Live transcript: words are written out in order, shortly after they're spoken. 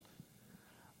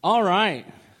All right.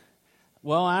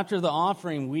 Well, after the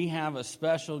offering, we have a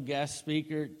special guest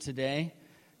speaker today.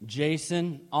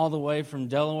 Jason, all the way from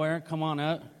Delaware. Come on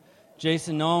up.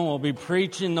 Jason Nolan will be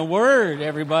preaching the word,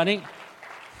 everybody.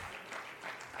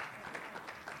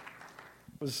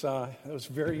 That was a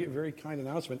very, very kind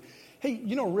announcement. Hey,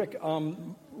 Rick,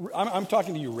 I'm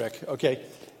talking to you, Rick, okay?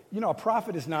 A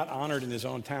prophet is not honored in his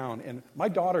own town, and my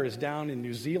daughter is down in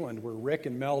New Zealand where Rick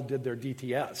and Mel did their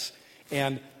DTS,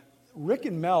 and Rick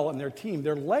and Mel and their team,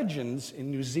 they're legends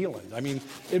in New Zealand. I mean,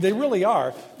 they really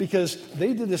are, because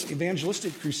they did this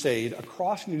evangelistic crusade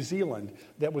across New Zealand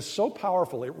that was so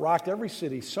powerful, it rocked every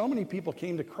city. So many people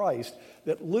came to Christ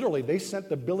that literally they sent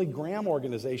the Billy Graham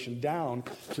organization down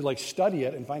to study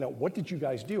it and find out, what did you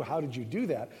guys do? How did you do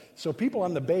that? So people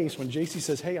on the base, when JC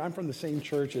says, hey, I'm from the same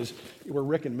church as where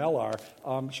Rick and Mel are,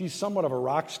 she's somewhat of a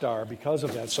rock star because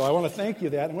of that. So I want to thank you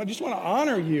that. And I just want to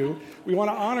honor you. We want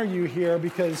to honor you here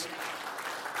because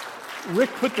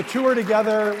Rick put the tour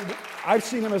together. I've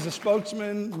seen him as a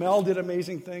spokesman. Mel did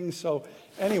amazing things. So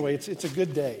anyway, it's a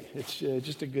good day. It's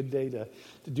just a good day to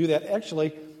do that.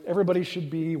 Actually, everybody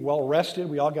should be well rested.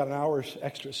 We all got an hour's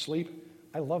extra sleep.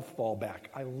 I love fall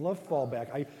back. I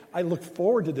look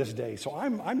forward to this day. So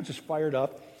I'm just fired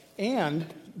up.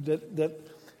 And that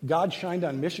God shined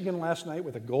on Michigan last night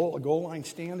with a goal line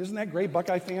stand. Isn't that great,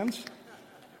 Buckeye fans?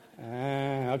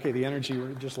 Okay, the energy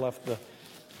just left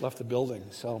the building.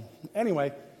 So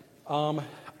anyway,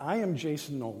 I am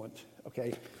Jason Nolan,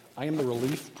 okay? I am the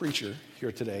relief preacher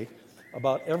here today.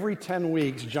 About every 10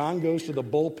 weeks, John goes to the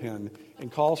bullpen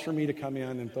and calls for me to come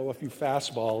in and throw a few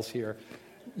fastballs here.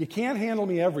 You can't handle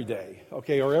me every day,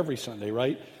 okay, or every Sunday,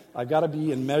 right? I've got to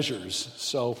be in measures.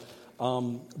 So,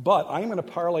 but I'm going to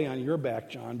parlay on your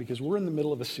back, John, because we're in the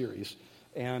middle of a series.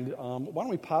 And why don't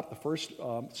we pop the first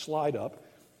slide up,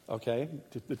 okay,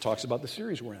 that talks about the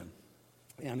series we're in.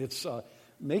 And it's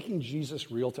making Jesus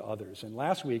real to others. And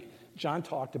last week, John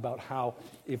talked about how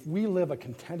if we live a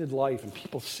contented life and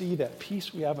people see that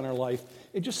peace we have in our life,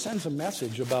 it just sends a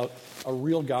message about a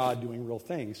real God doing real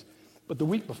things. But the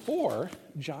week before,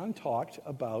 John talked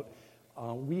about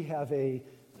we have a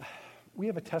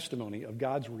testimony of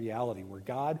God's reality where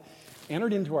God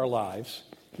entered into our lives.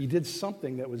 He did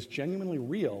something that was genuinely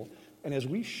real. And as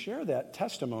we share that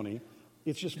testimony,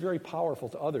 it's just very powerful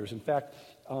to others. In fact,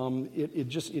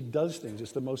 it does things.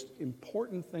 It's the most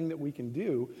important thing that we can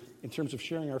do in terms of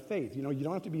sharing our faith. You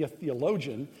don't have to be a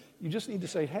theologian. You just need to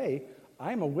say, hey,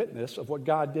 I'm a witness of what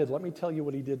God did. Let me tell you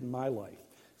what he did in my life.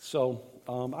 So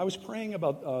I was praying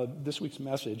about this week's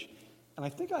message, and I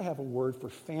think I have a word for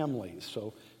families.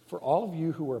 So for all of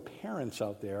you who are parents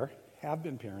out there, have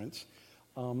been parents,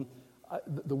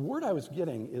 the word I was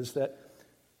getting is that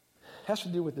has to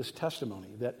do with this testimony,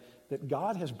 that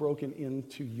God has broken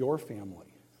into your family.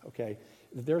 Okay,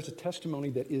 there's a testimony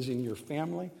that is in your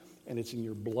family and it's in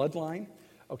your bloodline.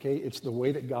 Okay, it's the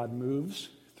way that God moves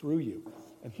through you.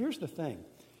 And here's the thing.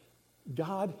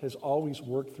 God has always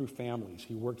worked through families.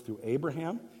 He worked through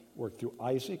Abraham, worked through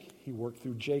Isaac, he worked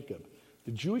through Jacob.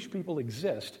 The Jewish people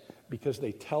exist because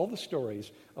they tell the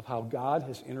stories of how God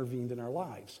has intervened in our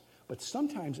lives. But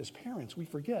sometimes as parents, we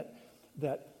forget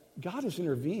that God has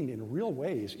intervened in real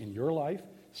ways in your life,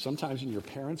 sometimes in your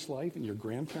parents' life, in your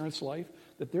grandparents' life,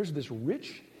 that there's this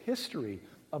rich history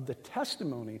of the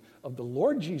testimony of the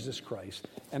Lord Jesus Christ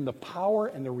and the power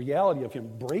and the reality of him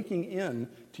breaking in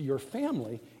to your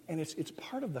family, and it's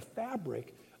part of the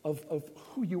fabric of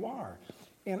who you are.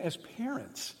 And as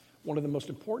parents, one of the most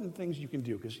important things you can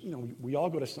do, because, we all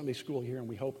go to Sunday school here and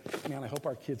we hope, I hope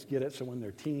our kids get it so when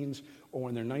they're teens or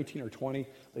when they're 19 or 20,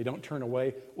 they don't turn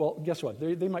away. Well, guess what?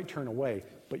 They might turn away,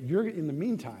 but you're in the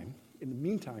meantime,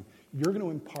 you're going to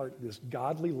impart this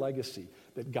godly legacy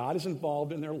that God is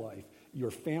involved in their life. Your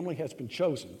family has been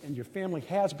chosen, and your family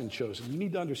has been chosen. You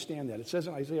need to understand that. It says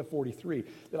in Isaiah 43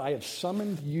 that I have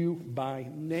summoned you by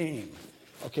name.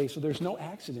 Okay, so there's no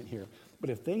accident here. But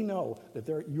if they know that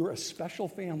you're a special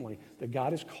family that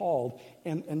God has called,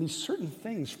 and these certain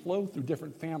things flow through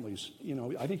different families.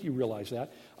 I think you realize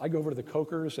that. I go over to the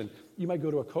Cokers, and you might go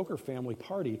to a Coker family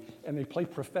party, and they play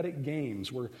prophetic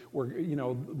games where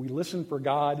we listen for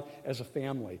God as a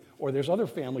family. Or there's other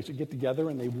families that get together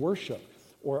and they worship.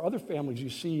 Or other families you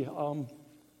see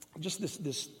just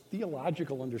this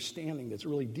theological understanding that's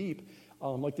really deep,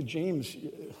 like the James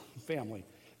family.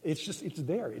 It's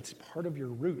there. It's part of your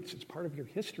roots. It's part of your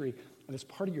history, and it's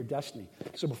part of your destiny.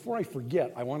 So before I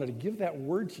forget, I wanted to give that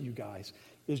word to you guys,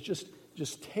 is just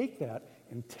take that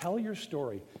and tell your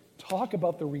story. Talk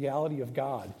about the reality of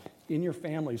God in your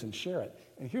families and share it.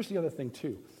 And here's the other thing,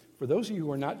 too. For those of you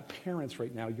who are not parents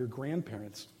right now, you're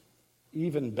grandparents.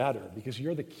 even better, because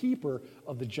you're the keeper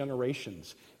of the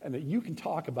generations, and that you can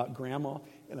talk about grandma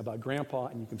and about grandpa,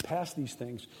 and you can pass these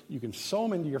things. You can sow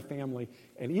them into your family,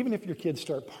 and even if your kids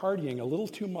start partying a little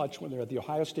too much when they're at the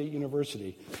Ohio State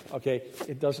University, okay,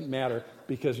 it doesn't matter,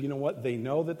 because you know what? They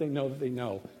know that they know that they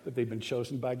know that they've been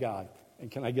chosen by God.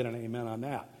 And can I get an amen on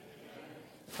that?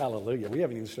 Hallelujah. We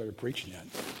haven't even started preaching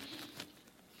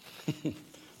yet.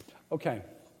 Okay.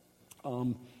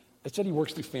 I said he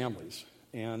works through families.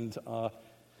 And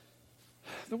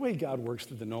the way God works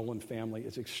through the Nolan family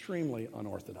is extremely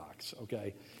unorthodox,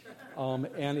 okay?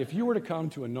 And if you were to come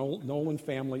to a Nolan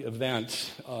family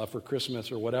event for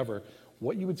Christmas or whatever,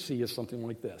 what you would see is something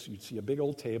like this. You'd see a big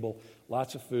old table,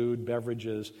 lots of food,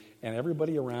 beverages, and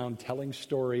everybody around telling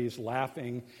stories,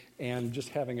 laughing, and just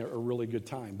having a really good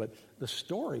time. But the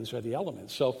stories are the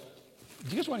elements. So, do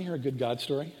you guys want to hear a good God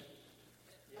story?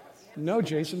 No,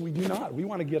 Jason, we do not. We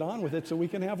want to get on with it so we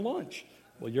can have lunch.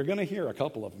 Well, you're going to hear a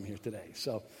couple of them here today.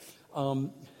 So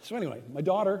anyway, my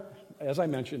daughter, as I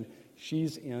mentioned,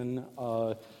 she's in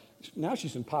now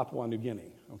she's in Papua New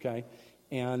Guinea. Okay,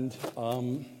 and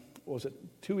what was it?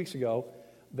 2 weeks ago,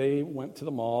 they went to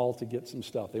the mall to get some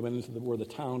stuff. They went into where the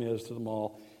town is, to the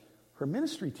mall. Her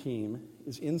ministry team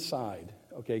is inside,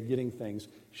 okay, getting things.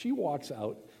 She walks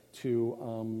out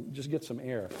to just get some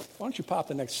air. Why don't you pop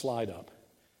the next slide up?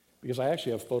 Because I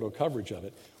actually have photo coverage of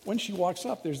it. When she walks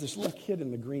up, there's this little kid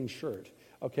in the green shirt,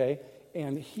 okay?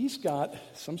 And he's got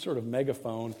some sort of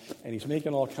megaphone, and he's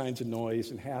making all kinds of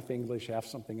noise, and half English, half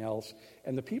something else.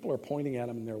 And the people are pointing at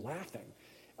him, and they're laughing,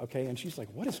 okay? And she's like,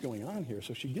 what is going on here?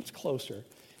 So she gets closer,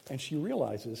 and she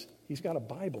realizes he's got a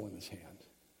Bible in his hand,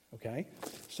 okay?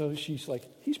 So she's like,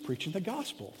 he's preaching the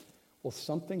gospel. Well,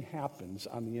 something happens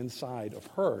on the inside of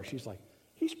her. She's like,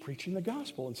 he's preaching the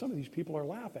gospel, and some of these people are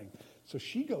laughing. So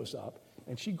she goes up,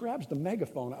 and she grabs the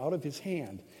megaphone out of his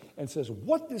hand and says,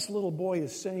 what this little boy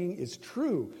is saying is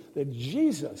true, that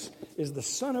Jesus is the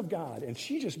Son of God. And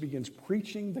she just begins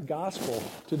preaching the gospel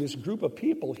to this group of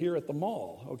people here at the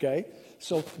mall, okay?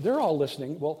 So they're all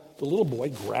listening. Well, the little boy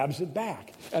grabs it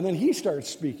back, and then he starts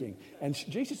speaking. And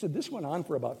Jason said this went on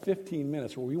for about 15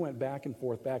 minutes, where we went back and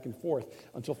forth,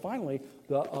 until finally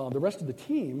the rest of the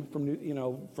team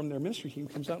from their ministry team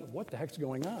comes out. What the heck's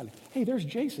going on? Hey, there's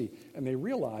JC. And they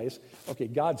realize, okay,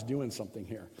 God's doing something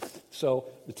here. So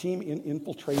the team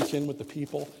infiltrates in with the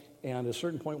people, and at a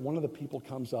certain point, one of the people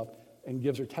comes up and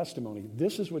gives her testimony.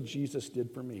 This is what Jesus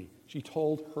did for me. She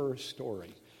told her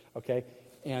story, okay?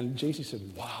 And JC said,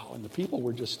 wow. And the people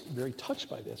were just very touched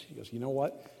by this. She goes, you know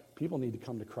what? People need to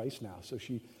come to Christ now. So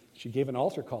she gave an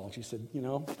altar call, and she said, you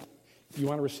know, if you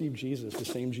want to receive Jesus, the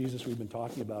same Jesus we've been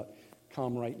talking about,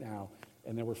 come right now.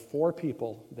 And there were 4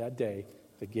 people that day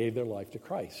that gave their life to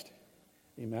Christ.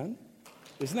 Amen?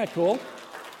 Isn't that cool?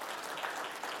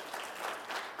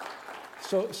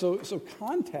 So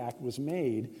contact was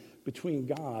made between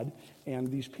God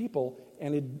and these people,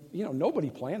 and nobody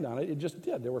planned on it. It just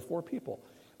did. There were 4 people.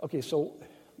 Okay, so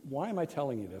why am I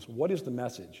telling you this? What is the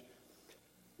message?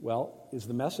 Well, is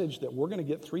the message that we're going to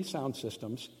get 3 sound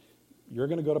systems. You're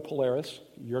going to go to Polaris.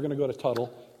 You're going to go to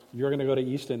Tuttle. You're going to go to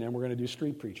Easton, and we're going to do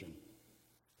street preaching.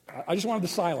 I just wanted the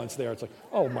silence there. It's like,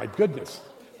 oh my goodness,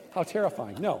 how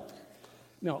terrifying. No.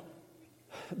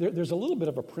 There's a little bit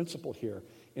of a principle here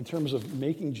in terms of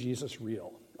making Jesus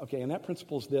real. Okay, and that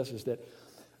principle is this, is that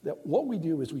what we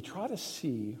do is we try to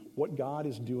see what God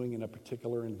is doing in a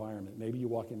particular environment. Maybe you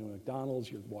walk into a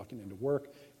McDonald's, you're walking into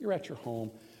work, you're at your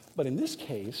home. But in this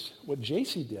case, what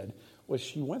JC did was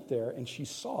she went there and she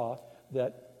saw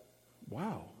that,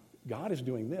 wow, God is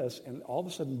doing this, and all of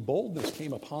a sudden boldness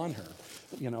came upon her,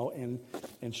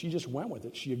 and she just went with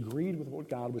it. She agreed with what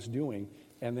God was doing,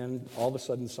 and then all of a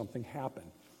sudden something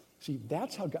happened. See,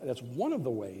 that's one of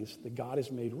the ways that God is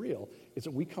made real, is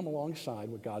that we come alongside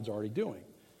what God's already doing.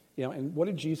 And what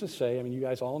did Jesus say? I mean, you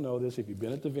guys all know this. If you've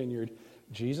been at the Vineyard,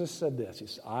 Jesus said this. He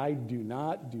said, I do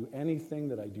not do anything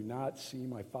that I do not see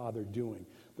my Father doing.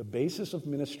 The basis of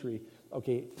ministry,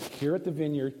 okay, here at the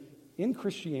Vineyard, in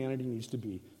Christianity needs to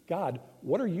be, God,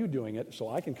 what are you doing it so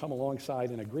I can come alongside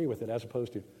and agree with it, as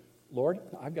opposed to, Lord,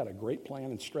 I've got a great plan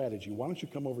and strategy. Why don't you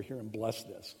come over here and bless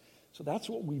this? So that's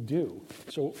what we do.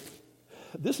 So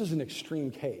this is an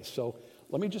extreme case. So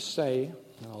let me just say,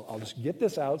 I'll just get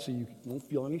this out so you won't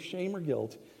feel any shame or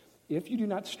guilt. If you do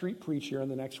not street preach here in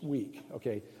the next week,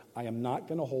 okay, I am not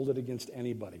going to hold it against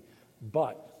anybody.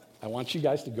 But I want you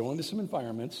guys to go into some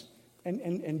environments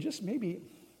and just maybe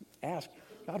ask,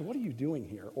 God, what are you doing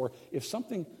here? Or if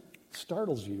something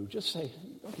startles you, just say,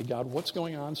 okay, God, what's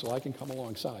going on so I can come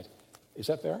alongside? Is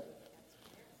that fair?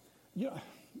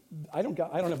 I don't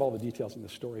have all the details in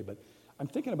this story, but I'm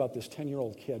thinking about this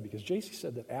 10-year-old kid because JC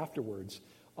said that afterwards,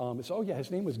 his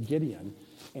name was Gideon,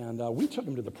 and we took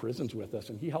him to the prisons with us,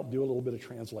 and he helped do a little bit of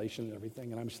translation and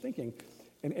everything. And I was thinking,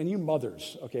 and you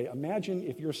mothers, okay, imagine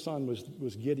if your son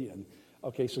was Gideon.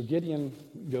 Okay, so Gideon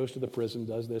goes to the prison,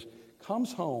 does this,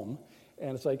 comes home,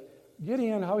 and it's like,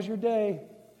 Gideon, how was your day?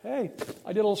 Hey,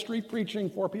 I did a little street preaching.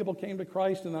 4 people came to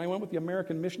Christ, and then I went with the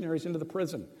American missionaries into the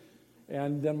prison.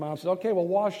 And then Mom said, okay, well,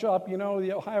 wash up. You know,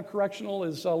 the Ohio Correctional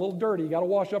is a little dirty. You got to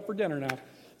wash up for dinner now.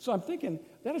 So I'm thinking,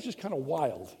 that is just kind of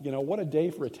wild. You know, what a day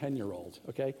for a 10-year-old,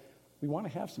 okay? We want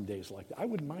to have some days like that. I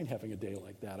wouldn't mind having a day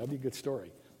like that. That would be a good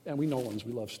story. And we Nolans,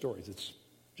 we love stories. It's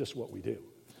just what we do.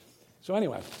 So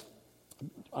anyway,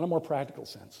 on a more practical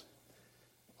sense,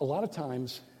 a lot of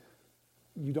times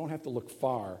you don't have to look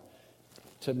far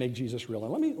to make Jesus real.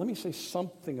 And let me say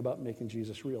something about making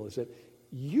Jesus real, is that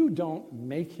you don't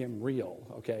make him real,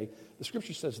 okay? The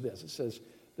scripture says this. It says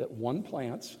that one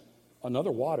plants,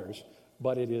 another waters,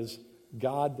 but it is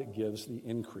God that gives the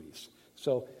increase.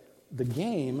 So the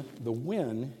game, the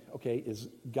win, okay, is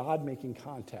God making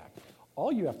contact.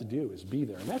 All you have to do is be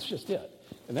there, and that's just it.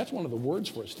 And that's one of the words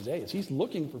for us today, is he's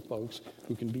looking for folks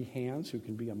who can be hands, who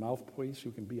can be a mouthpiece,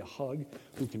 who can be a hug,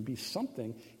 who can be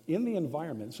something in the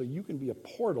environment so you can be a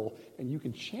portal and you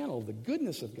can channel the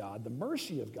goodness of God, the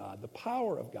mercy of God, the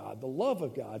power of God, the love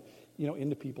of God, you know,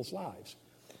 into people's lives.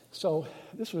 So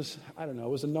this was, it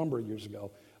was a number of years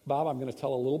ago. Bob, I'm going to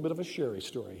tell a little bit of a Sherry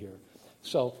story here.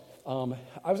 So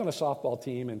I was on a softball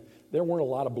team, and there weren't a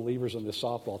lot of believers on this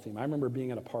softball team. I remember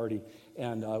being at a party,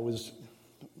 and it was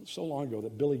so long ago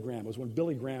that it was when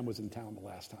Billy Graham was in town the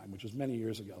last time, which was many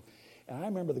years ago. And I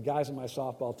remember the guys on my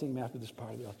softball team after this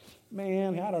party, they're like,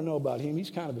 man, I don't know about him.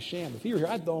 He's kind of a sham. If he were here,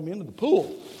 I'd throw him into the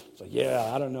pool. It's like,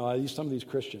 yeah, I don't know. Some of these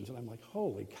Christians. And I'm like,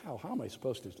 holy cow, how am I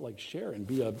supposed to share and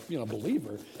be a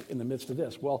believer in the midst of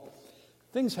this? Well,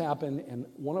 things happen, and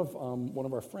one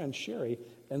of our friends, Sherry,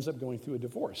 ends up going through a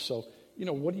divorce. So,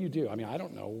 what do you do? I mean, I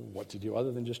don't know what to do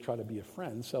other than just try to be a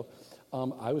friend. So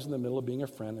I was in the middle of being a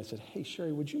friend. I said, hey,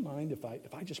 Sherry, would you mind if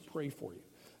I just pray for you?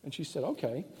 And she said,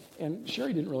 okay. And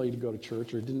Sherry didn't really go to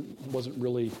church or wasn't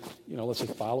really, let's say,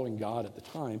 following God at the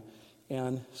time.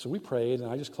 And so we prayed, and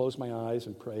I just closed my eyes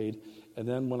and prayed. And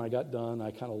then when I got done,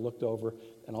 I kind of looked over,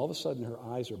 and all of a sudden her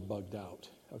eyes are bugged out.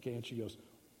 Okay, and she goes,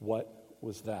 what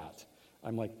was that?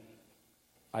 I'm like,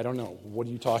 I don't know. What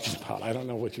are you talking about? I don't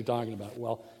know what you're talking about.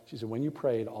 Well, she said, when you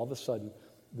prayed, all of a sudden,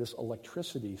 this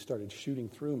electricity started shooting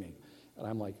through me. And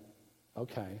I'm like,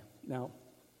 okay. Now,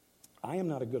 I am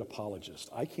not a good apologist.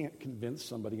 I can't convince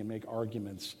somebody and make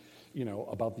arguments,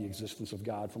 about the existence of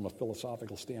God from a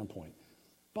philosophical standpoint.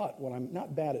 But what I'm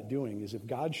not bad at doing is if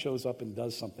God shows up and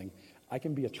does something, I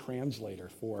can be a translator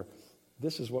for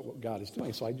this is what God is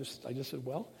doing. So I just said,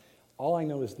 well, all I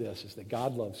know is this, is that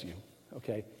God loves you,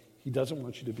 okay? He doesn't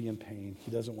want you to be in pain.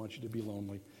 He doesn't want you to be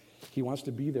lonely. He wants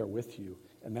to be there with you.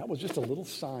 And that was just a little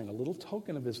sign, a little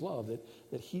token of his love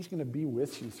that he's going to be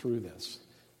with you through this.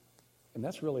 And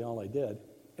that's really all I did.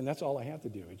 And that's all I had to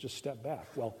do. I just stepped back.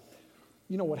 Well,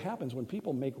 what happens when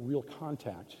people make real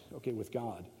contact, okay, with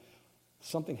God,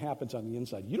 something happens on the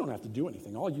inside. You don't have to do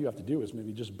anything. All you have to do is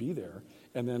maybe just be there,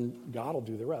 and then God will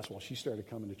do the rest. Well, she started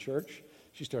coming to church.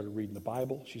 She started reading the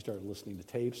Bible. She started listening to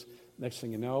tapes. Next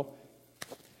thing you know,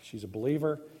 she's a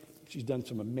believer. She's done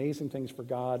some amazing things for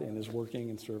God and is working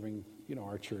and serving,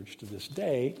 our church to this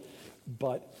day.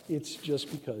 But it's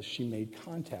just because she made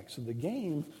contact. So the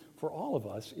game for all of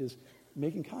us is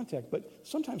making contact. But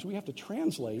sometimes we have to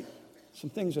translate some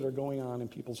things that are going on in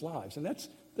people's lives. And that's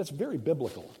very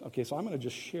biblical. Okay, so I'm going to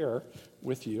just share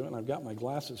with you, and I've got my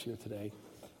glasses here today,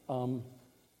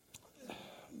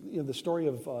 the story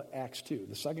of Acts 2,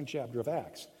 the second chapter of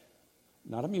Acts.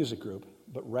 Not a music group,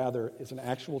 but rather it's an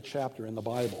actual chapter in the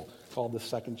Bible called the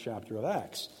second chapter of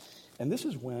Acts. And this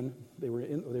is when they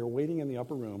were waiting in the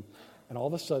upper room, and all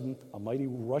of a sudden, a mighty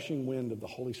rushing wind of the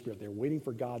Holy Spirit. They were waiting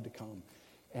for God to come.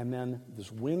 And then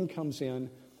this wind comes in,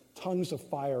 tongues of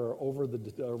fire are over the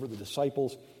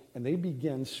disciples, and they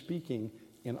begin speaking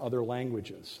in other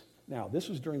languages. Now, this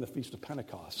was during the Feast of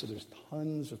Pentecost, so there's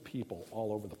tons of people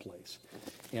all over the place.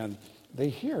 And they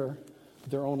hear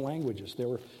their own languages. There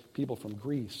were people from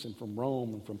Greece and from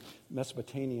Rome and from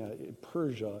Mesopotamia,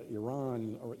 Persia,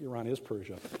 Iran, or Iran is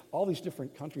Persia. All these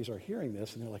different countries are hearing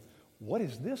this, and they're like, what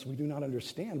is this? We do not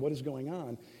understand what is going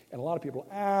on. And a lot of people,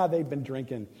 they've been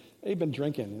drinking.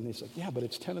 And they said, yeah, but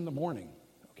it's 10 in the morning.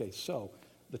 Okay, so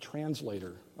the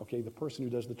translator, okay, the person who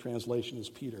does the translation is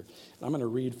Peter. And I'm going to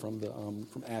read from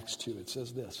Acts 2. It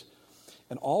says this,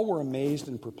 and all were amazed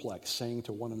and perplexed, saying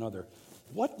to one another,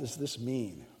 what does this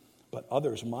mean? But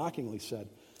others mockingly said,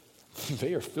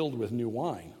 they are filled with new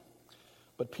wine.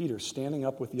 But Peter, standing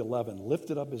up with the 11,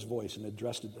 lifted up his voice and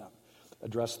addressed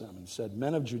them and said,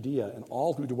 Men of Judea and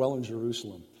all who dwell in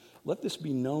Jerusalem, let this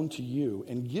be known to you,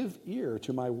 and give ear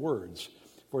to my words.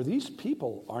 For these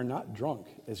people are not drunk,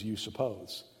 as you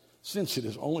suppose, since it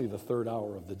is only the third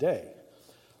hour of the day.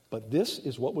 But this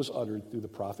is what was uttered through the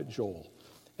prophet Joel.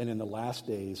 And in the last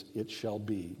days it shall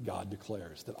be, God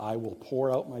declares, that I will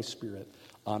pour out my Spirit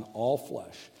on all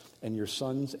flesh, and your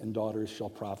sons and daughters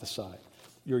shall prophesy.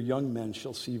 Your young men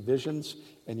shall see visions,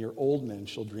 and your old men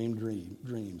shall dream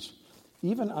dreams.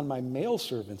 Even on my male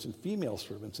servants and female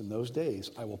servants in those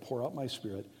days I will pour out my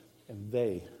Spirit, and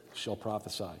they shall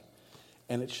prophesy.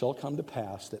 And it shall come to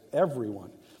pass that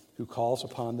everyone who calls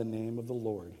upon the name of the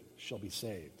Lord shall be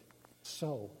saved.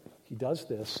 So he does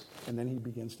this, and then he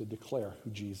begins to declare who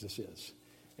Jesus is.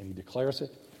 And he declares it,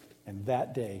 and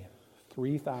that day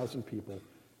 3,000 people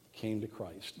came to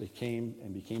Christ. They came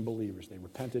and became believers. They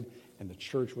repented, and the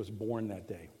church was born that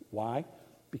day. Why?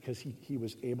 Because he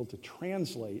was able to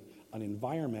translate an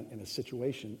environment and a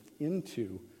situation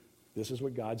into, this is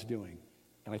what God's doing.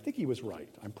 And I think he was right.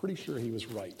 I'm pretty sure he was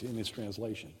right in his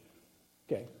translation.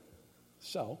 Okay,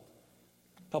 so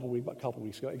a couple weeks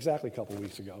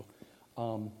ago,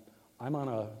 I'm on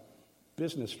a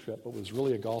business trip, but it was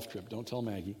really a golf trip, don't tell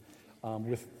Maggie,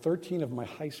 with 13 of my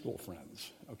high school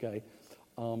friends, okay?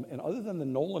 And other than the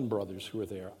Nolan brothers who are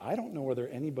there, I don't know whether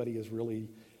anybody is really,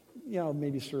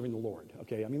 maybe serving the Lord,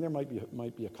 okay? I mean, there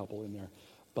might be a couple in there.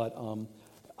 But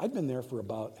I'd been there for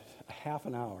about a half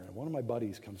an hour, and one of my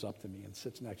buddies comes up to me and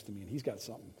sits next to me, and he's got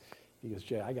something. He goes,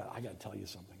 Jay, I got to tell you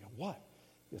something. I go, what?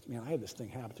 He goes, man, I had this thing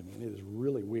happen to me, and it is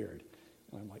really weird.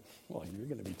 And I'm like, well, you're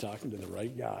going to be talking to the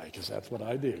right guy, because that's what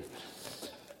I do.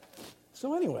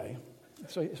 So anyway,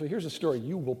 so here's a story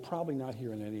you will probably not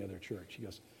hear in any other church. He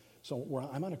goes,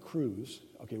 I'm on a cruise,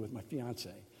 okay, with my fiance,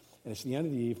 and it's the end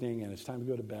of the evening, and it's time to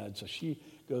go to bed, so she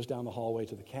goes down the hallway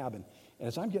to the cabin. And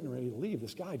as I'm getting ready to leave,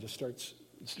 this guy just starts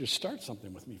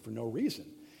something with me for no reason.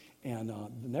 And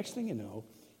the next thing you know,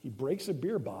 he breaks a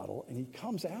beer bottle, and he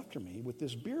comes after me with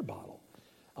this beer bottle.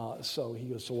 So he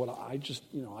goes,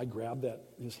 I grabbed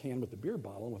his hand with the beer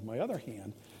bottle, and with my other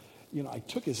hand, I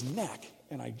took his neck,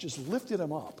 and I just lifted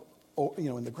him up,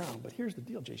 in the ground. But here's the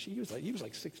deal, Jay. He was like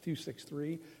 6'2",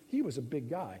 6'3". He was a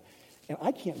big guy. And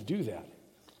I can't do that.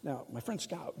 Now, my friend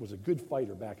Scott was a good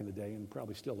fighter back in the day, and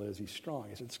probably still is. He's strong.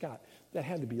 I said, Scott, that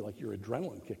had to be like your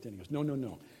adrenaline kicked in. He goes,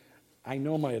 no. I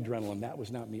know my adrenaline. That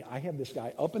was not me. I had this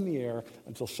guy up in the air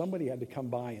until somebody had to come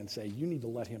by and say, you need to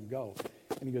let him go.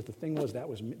 And he goes, the thing was, that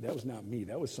was not me.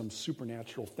 That was some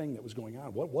supernatural thing that was going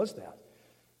on. What was that?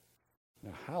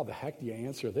 Now, how the heck do you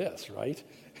answer this, right?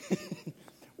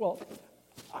 Well,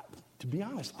 to be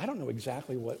honest, I don't know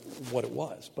exactly what it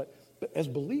was, but as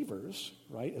believers,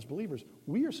 right,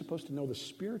 we are supposed to know the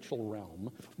spiritual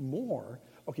realm more,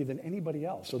 okay, than anybody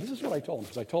else. So this is what I told him,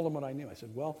 because I told him what I knew. I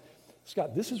said, well,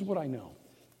 Scott, this is what I know,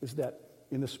 is that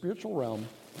in the spiritual realm,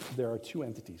 there are two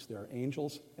entities. There are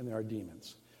angels and there are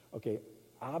demons. Okay,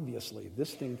 obviously,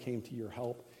 this thing came to your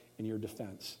help and your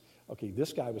defense. Okay,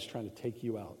 this guy was trying to take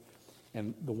you out.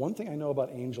 And the one thing I know about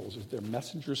angels is they're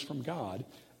messengers from God,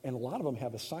 and a lot of them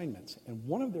have assignments. And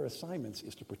one of their assignments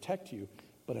is to protect you.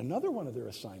 But another one of their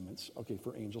assignments, okay,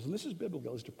 for angels, and this is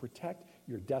biblical, is to protect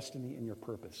your destiny and your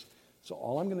purpose. So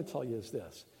all I'm going to tell you is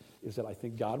this, is that I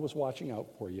think God was watching out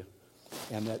for you,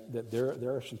 and that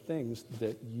there are some things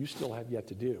that you still have yet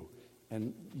to do,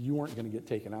 and you weren't going to get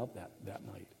taken out that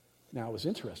night. Now, it was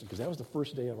interesting, because that was the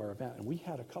first day of our event, and we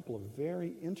had a couple of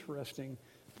very interesting,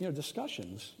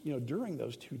 discussions, during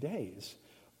those 2 days,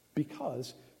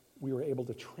 because we were able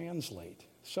to translate.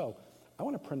 So I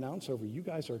want to pronounce over, you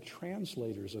guys are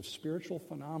translators of spiritual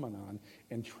phenomenon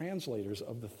and translators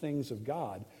of the things of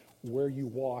God where you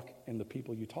walk and the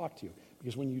people you talk to.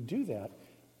 Because when you do that,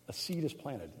 a seed is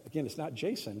planted. Again, it's not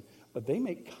Jason, but they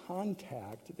make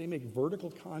contact, they make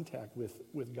vertical contact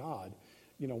with God,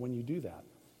 when you do that.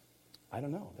 I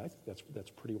don't know.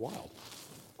 That's pretty wild.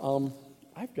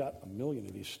 I've got a million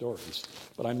of these stories,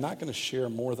 but I'm not going to share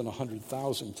more than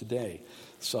 100,000 today.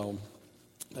 So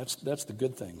that's the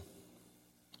good thing.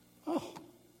 Oh,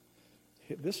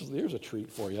 here's a treat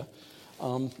for you.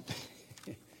 How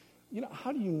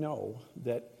do you know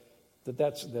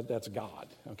that's God?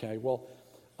 Okay, well,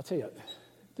 I'll tell you,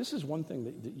 this is one thing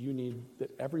that you need, that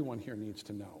everyone here needs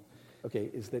to know. Okay,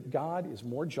 is that God is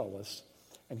more jealous,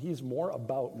 and He's more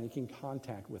about making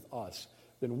contact with us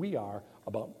than we are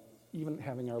about even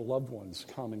having our loved ones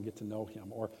come and get to know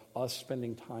Him, or us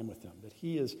spending time with Him. That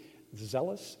He is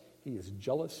zealous, He is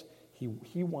jealous,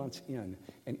 He wants in.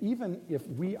 And even if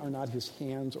we are not His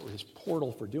hands or His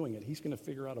portal for doing it, He's going to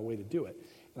figure out a way to do it.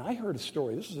 And I heard a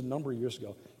story, this was a number of years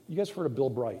ago. You guys heard of Bill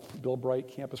Bright? Bill Bright,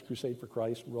 Campus Crusade for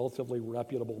Christ, relatively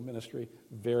reputable ministry,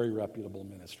 very reputable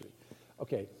ministry.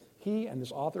 Okay, he and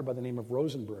this author by the name of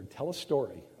Rosenberg tell a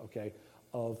story, okay,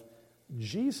 of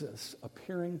Jesus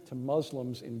appearing to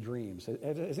Muslims in dreams.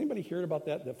 Has anybody heard about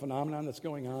that phenomenon that's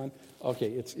going on? Okay,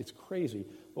 it's crazy.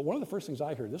 But one of the first things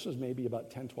I heard, this was maybe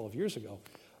about 10, 12 years ago,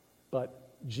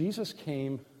 but Jesus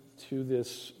came to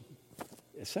this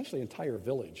essentially entire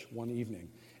village one evening,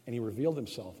 and he revealed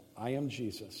himself. I am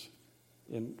Jesus.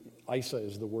 Isa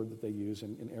is the word that they use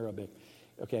in Arabic.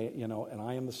 Okay, and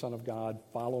I am the Son of God.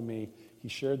 Follow me. He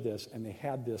shared this, and they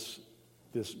had this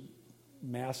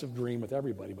massive dream with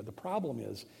everybody. But the problem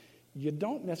is, you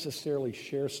don't necessarily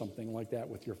share something like that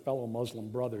with your fellow Muslim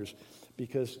brothers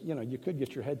because, you could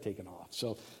get your head taken off.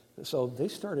 So they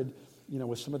started,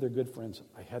 with some of their good friends.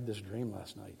 I had this dream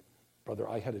last night. Brother,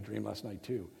 I had a dream last night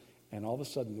too. And all of a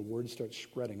sudden, the word starts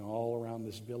spreading all around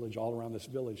this village,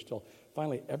 till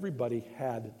finally everybody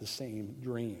had the same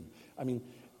dream. I mean,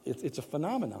 it's a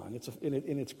phenomenon. And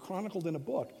it's chronicled in a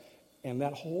book. And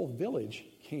that whole village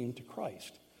came to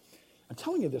Christ. I'm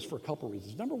telling you this for a couple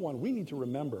reasons. Number one, we need to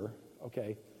remember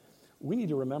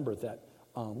that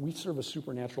we serve a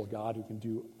supernatural God who can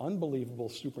do unbelievable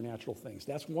supernatural things.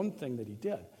 That's one thing that he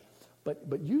did.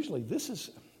 But usually this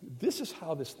is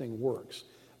how this thing works.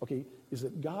 Okay, is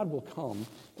that God will come,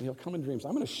 and he'll come in dreams.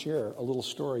 I'm going to share a little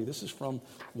story. This is from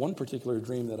one particular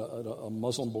dream that a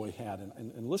Muslim boy had.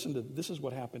 And listen to, this is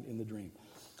what happened in the dream.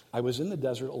 I was in the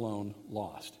desert alone,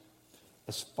 lost.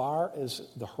 As far as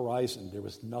the horizon, there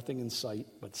was nothing in sight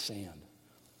but sand.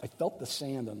 I felt the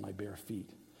sand on my bare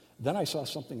feet. Then I saw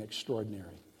something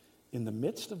extraordinary. In the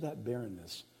midst of that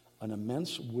barrenness, an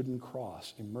immense wooden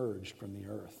cross emerged from the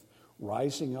earth,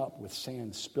 rising up with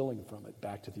sand spilling from it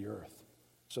back to the earth.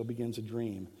 So begins a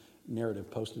dream narrative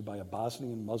posted by a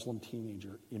Bosnian Muslim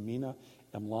teenager, Emina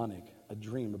Emlanik, a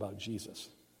dream about Jesus.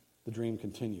 The dream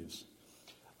continues.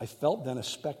 I felt then a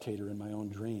spectator in my own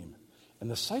dream, and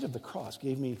the sight of the cross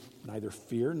gave me neither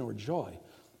fear nor joy,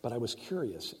 but I was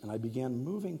curious, and I began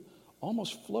moving,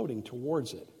 almost floating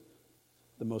towards it,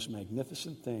 the most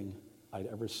magnificent thing I'd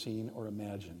ever seen or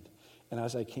imagined. And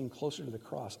as I came closer to the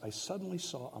cross, I suddenly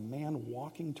saw a man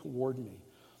walking toward me,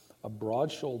 a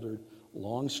broad-shouldered,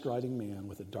 long-striding man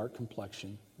with a dark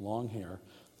complexion, long hair,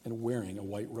 and wearing a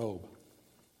white robe.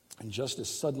 And just as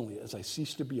suddenly as I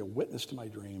ceased to be a witness to my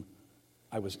dream,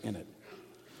 I was in it.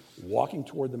 Walking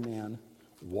toward the man,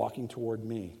 walking toward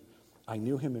me. I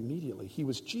knew him immediately. He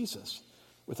was Jesus.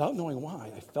 Without knowing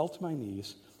why, I fell to my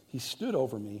knees. He stood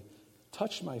over me,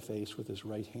 touched my face with his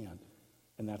right hand.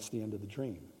 And that's the end of the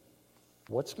dream.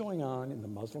 What's going on in the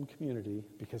Muslim community,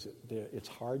 because it's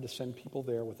hard to send people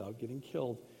there without getting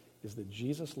killed, is that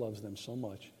Jesus loves them so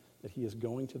much that he is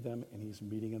going to them and he's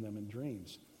meeting them in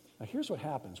dreams. Now here's what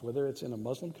happens, whether it's in a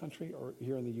Muslim country or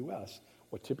here in the U.S.,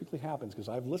 what typically happens, because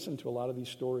I've listened to a lot of these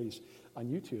stories on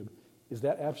YouTube, is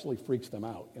that absolutely freaks them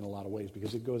out in a lot of ways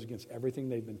because it goes against everything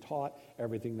they've been taught,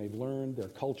 everything they've learned, their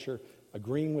culture.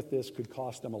 Agreeing with this could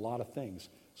cost them a lot of things.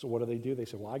 So what do? They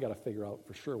say, well, I got to figure out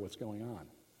for sure what's going on.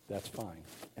 That's fine.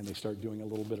 And they start doing a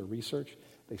little bit of research.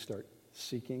 They start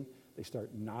seeking. They start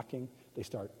knocking. They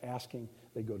start asking.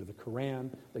 They go to the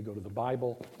Quran. They go to the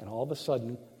Bible. And all of a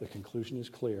sudden, the conclusion is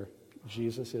clear.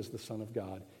 Jesus is the Son of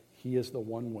God. He is the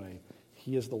one way.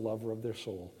 He is the lover of their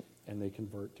soul. And they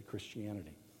convert to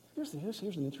Christianity. Here's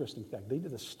an interesting fact. They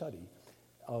did a study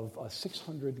of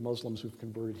 600 Muslims who've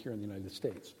converted here in the United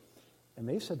States. And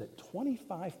they said that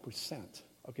 25%,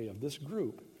 of this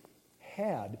group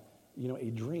had, a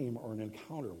dream or an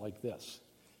encounter like this.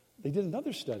 They did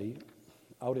another study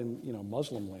out in,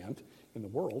 Muslim land in the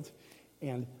world,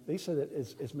 and they said that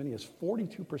as many as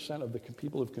 42% of the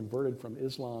people who've converted from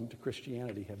Islam to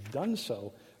Christianity have done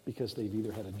so because they've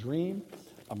either had a dream,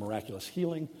 a miraculous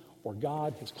healing, or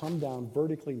God has come down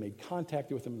vertically, made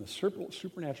contact with them in a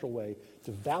supernatural way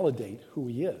to validate who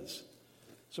he is.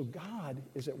 So God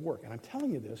is at work. And I'm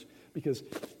telling you this because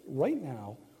right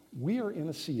now we are in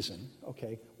a season,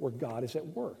 where God is at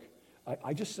work.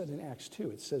 I just said in Acts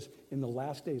 2, it says in the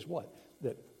last days what?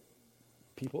 That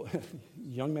people,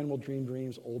 young men will dream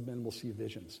dreams, old men will see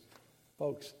visions.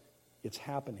 Folks, it's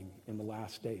happening in the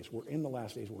last days. We're in the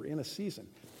last days. We're in a season.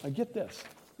 Now get this.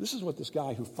 This is what this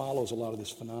guy who follows a lot of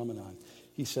this phenomenon,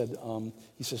 he says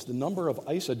the number of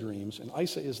Isa dreams, and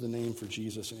Isa is the name for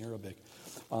Jesus in Arabic,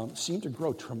 seemed to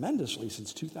grow tremendously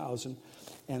since 2000.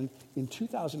 And in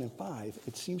 2005,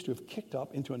 it seems to have kicked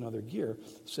up into another gear,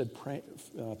 said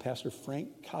Pastor Frank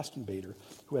Kostenbader,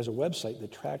 who has a website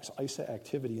that tracks Isa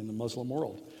activity in the Muslim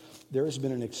world. there has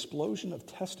been an explosion of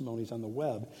testimonies on the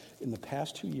web in the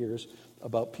past 2 years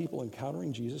about people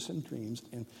encountering Jesus in dreams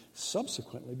and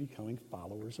subsequently becoming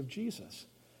followers of Jesus.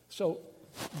 So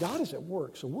God is at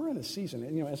work. So we're in a season,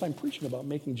 and as I'm preaching about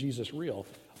making Jesus real,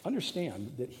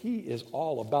 understand that he is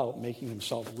all about making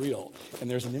himself real. And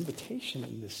there's an invitation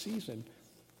in this season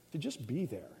to just be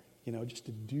there, just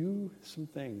to do some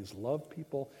things, love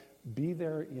people, be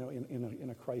there, in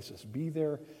a crisis, be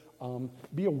there,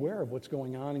 be aware of what's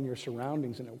going on in your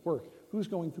surroundings and at work. Who's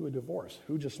going through a divorce?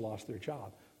 Who just lost their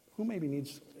job? Who maybe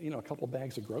needs, a couple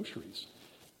bags of groceries?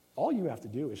 All you have to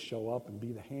do is show up and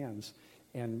be the hands,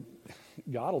 and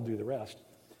God will do the rest.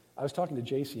 I was talking to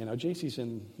JC, JC's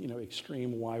in,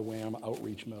 extreme YWAM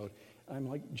outreach mode. I'm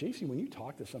like, JC, when you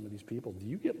talk to some of these people, do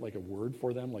you get like a word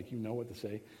for them, like you know what to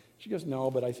say? She goes,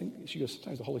 no, but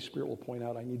sometimes the Holy Spirit will point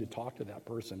out I need to talk to that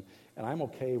person, and I'm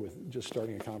okay with just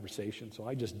starting a conversation, so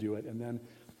I just do it, and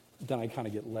then I kind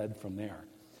of get led from there.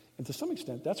 And to some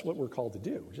extent, that's what we're called to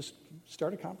do. Just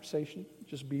start a conversation,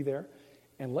 just be there,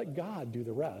 and let God do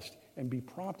the rest, and be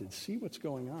prompted, see what's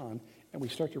going on, and we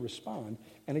start to respond.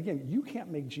 And again, you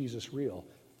can't make Jesus real.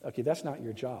 Okay, that's not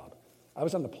your job. I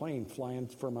was on the plane flying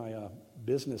for my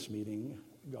business meeting,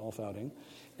 golf outing,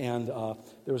 and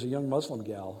there was a young Muslim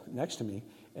gal next to me,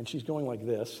 and she's going like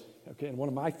this, okay, and one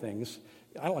of my things,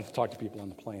 I don't like to talk to people on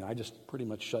the plane. I just pretty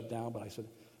much shut down, but I said,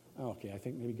 okay, I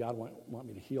think maybe God want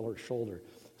me to heal her shoulder.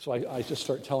 So I just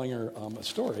start telling her a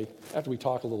story after we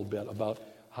talk a little bit about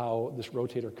how this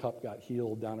rotator cuff got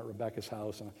healed down at Rebecca's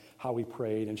house and how we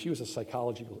prayed. And she was a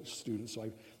psychology student, so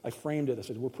I framed it. I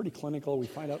said, we're pretty clinical. We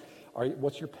find out,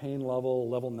 what's your pain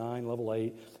level 9, level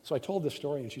 8. So I told this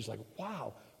story, and she's like,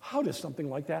 wow, how does something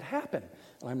like that happen?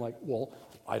 And I'm like, well,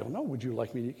 I don't know. Would you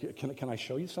like me to, can I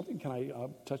show you something? Can I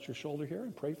touch your shoulder here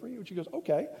and pray for you? And she goes,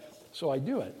 okay. So I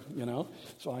do it,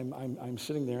 So I'm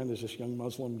sitting there, and there's this young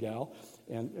Muslim gal,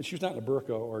 and she was not in a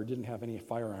burqa or didn't have any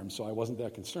firearms, so I wasn't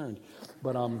that concerned.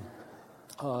 But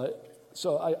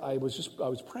so I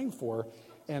was praying for her,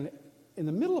 and in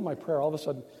the middle of my prayer, all of a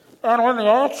sudden, and when the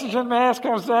oxygen mask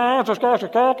comes down,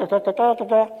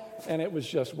 and it was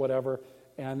just whatever.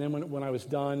 And then when I was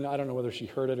done, I don't know whether she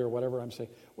heard it or whatever, I'm saying,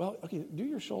 well, okay, do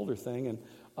your shoulder thing. And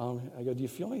I go, do you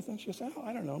feel anything? She goes,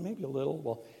 I don't know, maybe a little.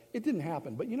 Well, it didn't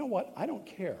happen. But you know what? I don't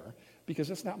care, because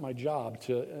it's not my job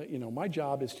to, my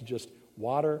job is to just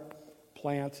water,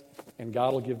 plant, and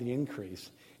God will give the increase.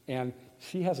 And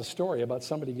she has a story about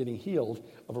somebody getting healed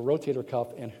of a rotator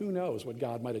cuff, and who knows what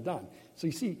God might have done. So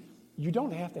you see, you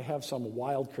don't have to have some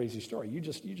wild, crazy story. You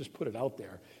just put it out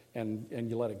there, and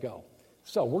you let it go.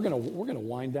 So we're gonna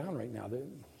wind down right now.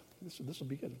 This will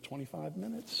be good. 25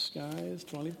 minutes, guys.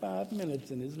 25 minutes,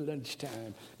 and it's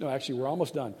lunchtime. No, actually, we're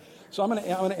almost done. So I'm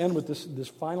gonna end with this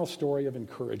final story of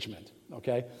encouragement.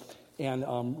 Okay, and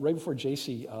right before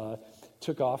JC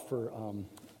took off for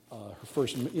her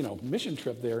first mission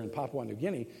trip there in Papua New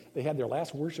Guinea, they had their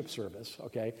last worship service.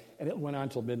 Okay, and it went on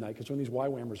till midnight, because when these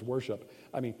YWAMers worship,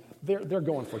 I mean, they're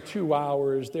going for 2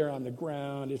 hours. They're on the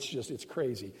ground. It's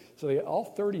crazy. So all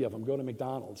 30 of them go to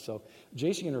McDonald's. So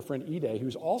JC and her friend Ide,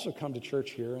 who's also come to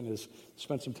church here and has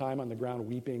spent some time on the ground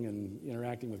weeping and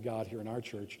interacting with God here in our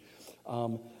church,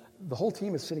 the whole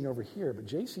team is sitting over here, but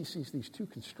JC sees these 2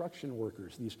 construction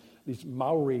workers, these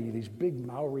Maori, these big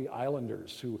Maori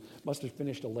islanders who must have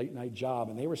finished a late night job,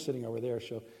 and they were sitting over there.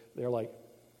 So they're like,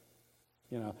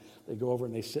 they go over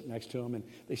and they sit next to him, and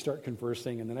they start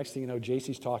conversing, and the next thing you know,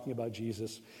 JC's talking about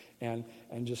Jesus and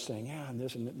just saying, and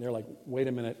this, and they're like, wait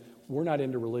a minute, we're not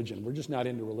into religion. We're just not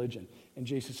into religion. And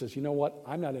JC says, you know what?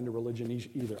 I'm not into religion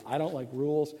either. I don't like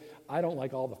rules. I don't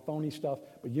like all the phony stuff.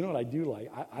 But you know what I do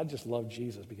like? I just love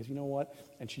Jesus, because you know what?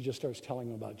 And she just starts telling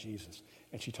him about Jesus.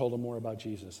 And she told him more about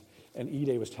Jesus. And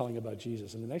Ide was telling about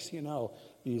Jesus. And the next thing you know,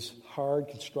 these hard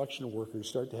construction workers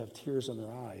start to have tears in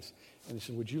their eyes. And they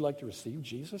said, would you like to receive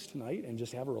Jesus tonight and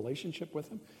just have a relationship with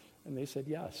him? And they said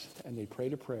yes. And they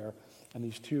prayed a prayer. And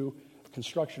these 2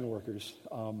 construction workers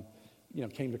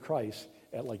came to Christ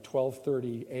at like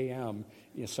 12:30 a.m.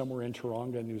 Somewhere in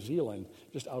Taronga, New Zealand,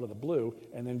 just out of the blue.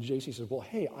 And then JC says, well,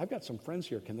 hey, I've got some friends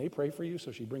here. Can they pray for you?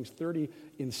 So she brings 30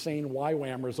 insane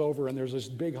YWAMers over, and there's this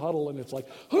big huddle, and it's like,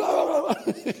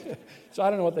 so I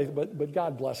don't know what but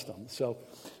God blessed them. So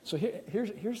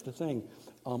here's the thing.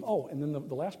 And then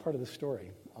the last part of the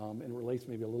story, and it relates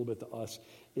maybe a little bit to us,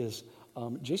 is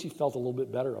JC felt a little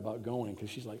bit better about going, because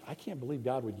she's like, I can't believe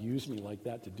God would use me like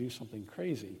that to do something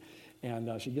crazy.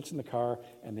 And she gets in the car,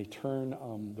 and they turn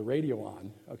the radio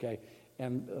on, okay?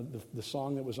 And the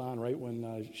song that was on right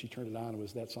when she turned it on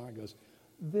was that song. It goes,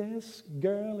 this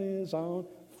girl is on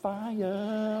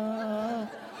fire.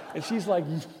 And she's like,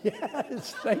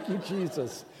 yes, thank you,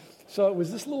 Jesus. So it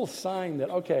was this little sign that,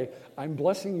 okay, I'm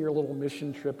blessing your little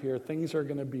mission trip here. Things are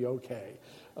going to be okay.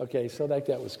 Okay, so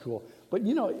that was cool. But,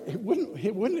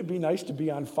 wouldn't it be nice to be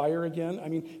on fire again? I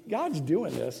mean, God's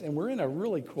doing this, and we're in a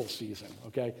really cool season,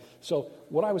 okay? So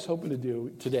what I was hoping to do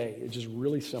today, it's just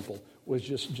really simple, was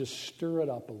just stir it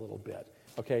up a little bit,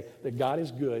 okay? That God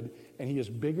is good, and he is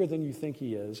bigger than you think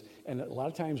he is. And a lot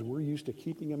of times we're used to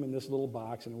keeping him in this little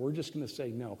box, and we're just going to say,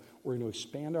 no, we're going to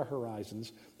expand our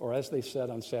horizons. Or as they said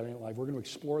on Saturday Night Live, we're going to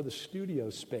explore the studio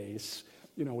space,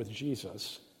 with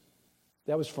Jesus.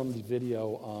 That was from the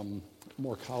video,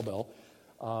 More Cowbell.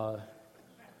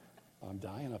 I'm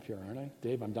dying up here, aren't I?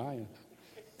 Dave, I'm dying.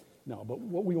 No, but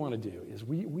what we want to do is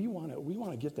we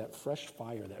want to get that fresh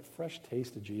fire, that fresh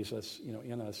taste of Jesus,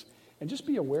 in us, and just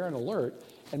be aware and alert.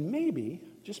 And maybe,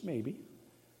 just maybe,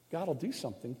 God will do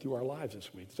something through our lives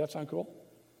this week. Does that sound cool?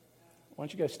 Why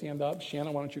don't you guys stand up?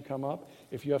 Shannon, why don't you come up?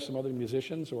 If you have some other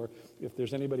musicians, or if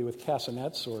there's anybody with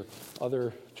castanets or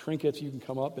other trinkets, you can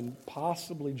come up and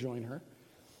possibly join her.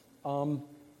 I'm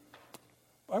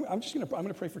going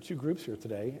to pray for two groups here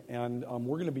today, and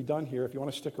we're going to be done here. If you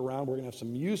want to stick around, we're going to have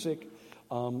some music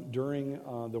during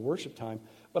the worship time.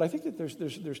 But I think that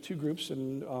there's two groups,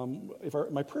 and if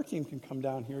my prayer team can come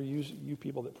down here, you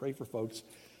people that pray for folks.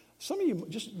 Some of you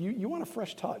you want a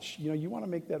fresh touch. You want to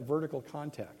make that vertical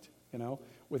contact,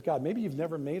 with God. Maybe you've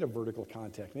never made a vertical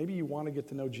contact. Maybe you want to get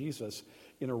to know Jesus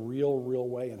in a real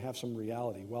way and have some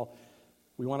reality. Well,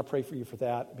 we want to pray for you for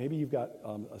that. Maybe you've got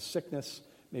a sickness.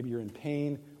 Maybe you're in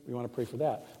pain. We want to pray for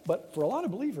that. But for a lot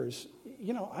of believers,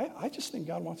 I just think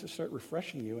God wants to start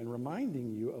refreshing you and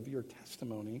reminding you of your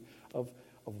testimony of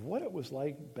what it was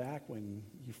like back when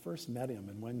you first met him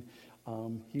and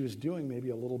when he was doing maybe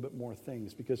a little bit more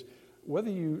things. Because whether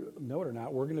you know it or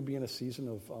not, we're going to be in a season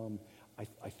of,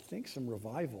 I think, some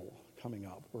revival coming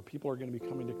up where people are going to be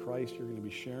coming to Christ. You're going to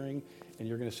be sharing, and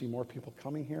you're going to see more people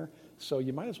coming here. So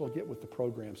you might as well get with the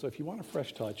program. So if you want a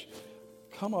fresh touch,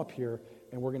 come up here,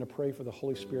 and we're going to pray for the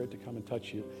Holy Spirit to come and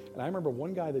touch you. And I remember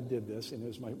one guy that did this, and it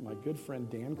was my good friend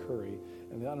Dan Curry.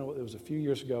 And I don't know, it was a few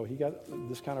years ago. He got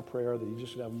this kind of prayer that he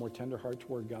just would have a more tender heart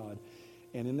toward God.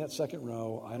 And in that second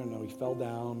row, I don't know, he fell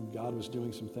down. God was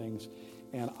doing some things.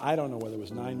 And I don't know whether it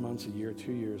was 9 months, a year,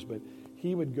 2 years, but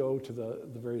he would go to the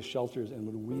various shelters and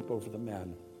would weep over the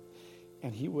men.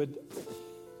 And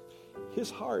his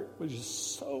heart was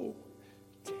just so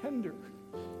tender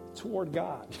toward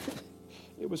God.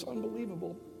 It was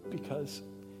unbelievable because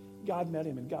God met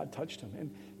him and God touched him.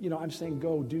 And, I'm saying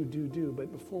go, do.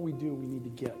 But before we do, we need to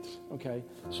get, okay?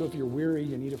 So if you're weary,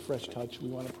 you need a fresh touch, we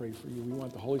want to pray for you. We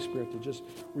want the Holy Spirit to just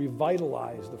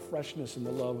revitalize the freshness and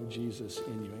the love of Jesus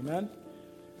in you. Amen?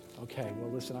 Okay, well,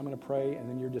 listen, I'm going to pray, and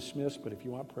then you're dismissed. But if you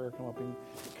want prayer,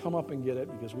 come up and get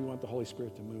it, because we want the Holy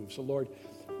Spirit to move. So, Lord,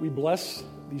 we bless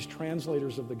these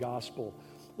translators of the gospel.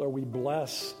 Lord, we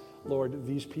bless, Lord,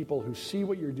 these people who see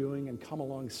what you're doing and come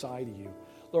alongside of you.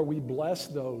 Lord, we bless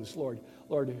those, Lord,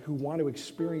 who want to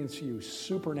experience you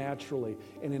supernaturally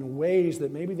and in ways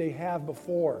that maybe they have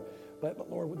before. But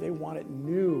Lord, they want it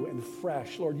new and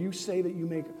fresh. Lord, you say that you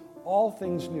make all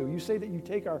things new. You say that you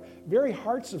take our very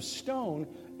hearts of stone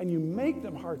and you make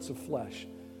them hearts of flesh.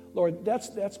 Lord,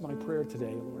 that's my prayer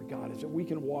today, Lord God, is that we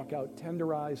can walk out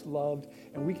tenderized, loved,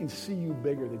 and we can see you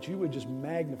bigger, that you would just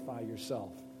magnify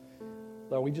yourself.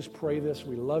 Lord, we just pray this.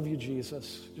 We love you,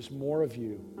 Jesus. Just more of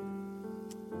you.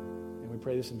 And we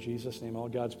pray this in Jesus' name. All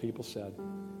God's people said,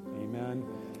 amen.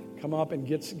 Come up and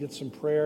get some prayer.